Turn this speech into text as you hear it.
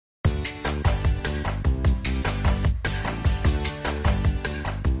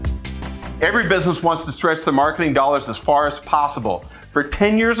Every business wants to stretch their marketing dollars as far as possible. For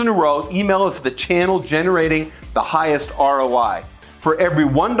 10 years in a row, email is the channel generating the highest ROI. For every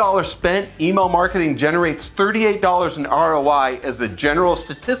 $1 spent, email marketing generates $38 in ROI as a general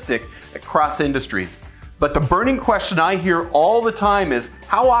statistic across industries. But the burning question I hear all the time is,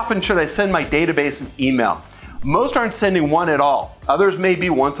 how often should I send my database an email? Most aren't sending one at all. Others may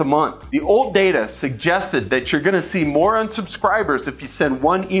be once a month. The old data suggested that you're going to see more unsubscribers if you send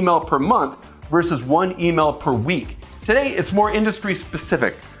one email per month versus one email per week. Today, it's more industry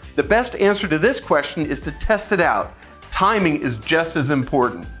specific. The best answer to this question is to test it out. Timing is just as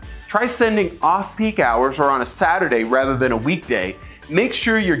important. Try sending off-peak hours or on a Saturday rather than a weekday. Make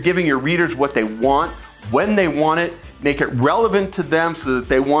sure you're giving your readers what they want, when they want it. Make it relevant to them so that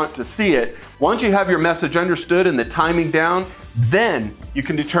they want to see it. Once you have your message understood and the timing down, then you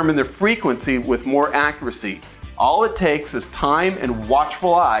can determine the frequency with more accuracy. All it takes is time and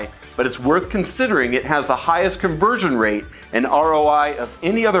watchful eye, but it's worth considering. It has the highest conversion rate and ROI of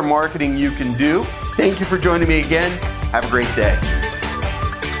any other marketing you can do. Thank you for joining me again. Have a great day.